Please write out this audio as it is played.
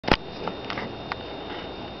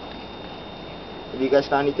you guys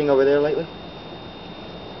found anything over there lately?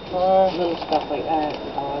 Little stuff like that.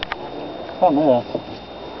 Something else.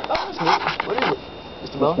 Oh, that's neat. What is it?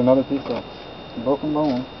 Just a bone? Just another piece of broken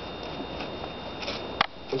bone.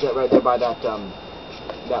 Is that right there by that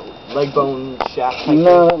leg bone shaft?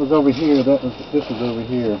 No, that was over here. This was over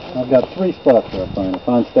here. I've got 3 spots where I find it. I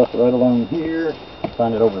find stuff right along here,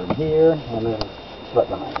 find it over here, and then right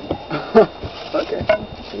behind me. Okay.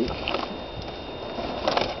 Sweet.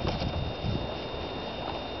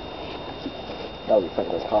 That'll be funny,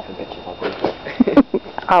 those coffin pictures.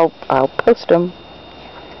 I'll post them.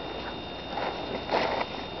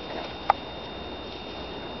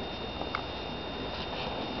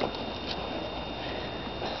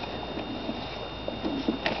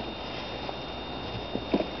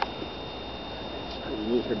 Pretty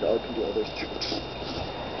neat. Her dog can do all those tricks.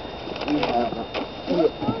 We have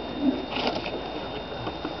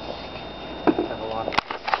a lot of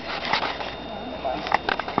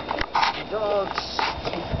dogs,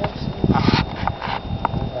 2 horses.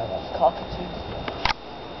 We have a cockatoo,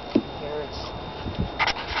 parrots.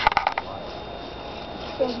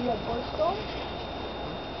 So you have horse dogs?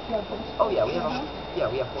 You have horse dogs? Oh yeah, we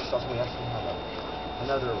have horse dogs, and we actually have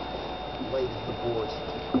another lady who boards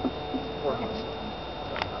 4 horses.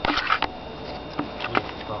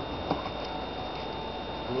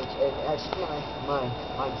 Which actually my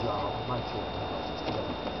job, my chore is to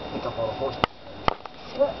pick up all the horses.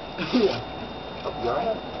 Yeah. Oh, you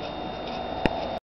alright?